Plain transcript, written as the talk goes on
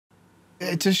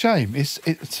It's a shame.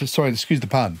 Sorry, excuse the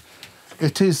pun.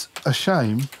 It is a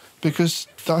shame because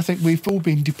I think we've all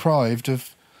been deprived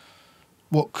of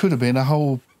what could have been a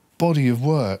whole body of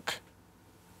work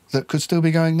that could still be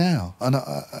going now. And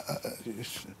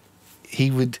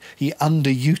he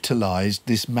underutilised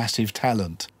this massive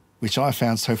talent, which I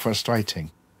found so frustrating,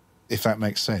 if that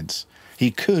makes sense. He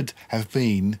could have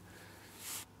been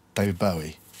David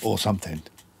Bowie or something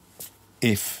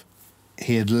if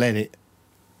he had let it,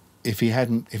 if it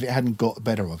hadn't got the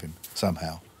better of him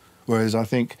somehow. Whereas I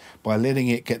think by letting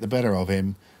it get the better of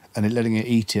him and letting it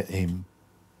eat at him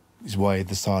is why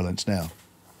the silence now.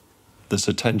 There's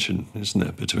a tension, isn't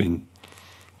there, between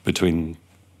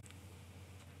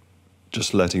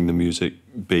just letting the music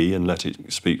be and let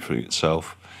it speak for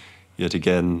itself, yet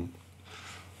again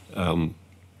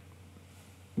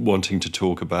wanting to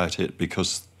talk about it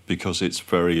because it's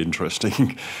very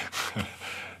interesting.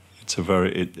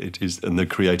 It is, and the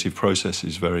creative process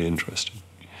is very interesting.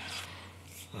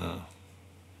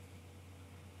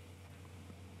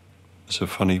 It's a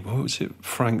funny, what was it?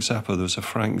 Frank Zappa. There was a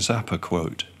Frank Zappa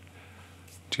quote.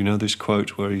 Do you know this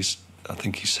quote where I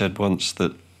think he said once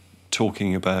that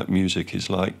talking about music is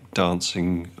like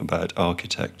dancing about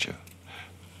architecture.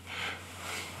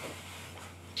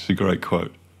 It's a great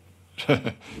quote.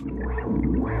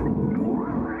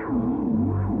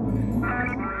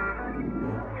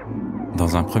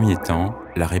 Dans un premier temps,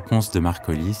 la réponse de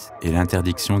Marcolis et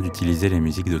l'interdiction d'utiliser les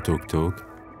musiques de Talk Talk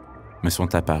me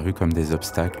sont apparus comme des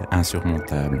obstacles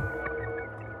insurmontables.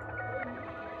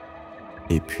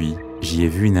 Et puis, j'y ai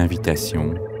vu une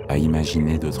invitation à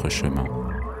imaginer d'autres chemins.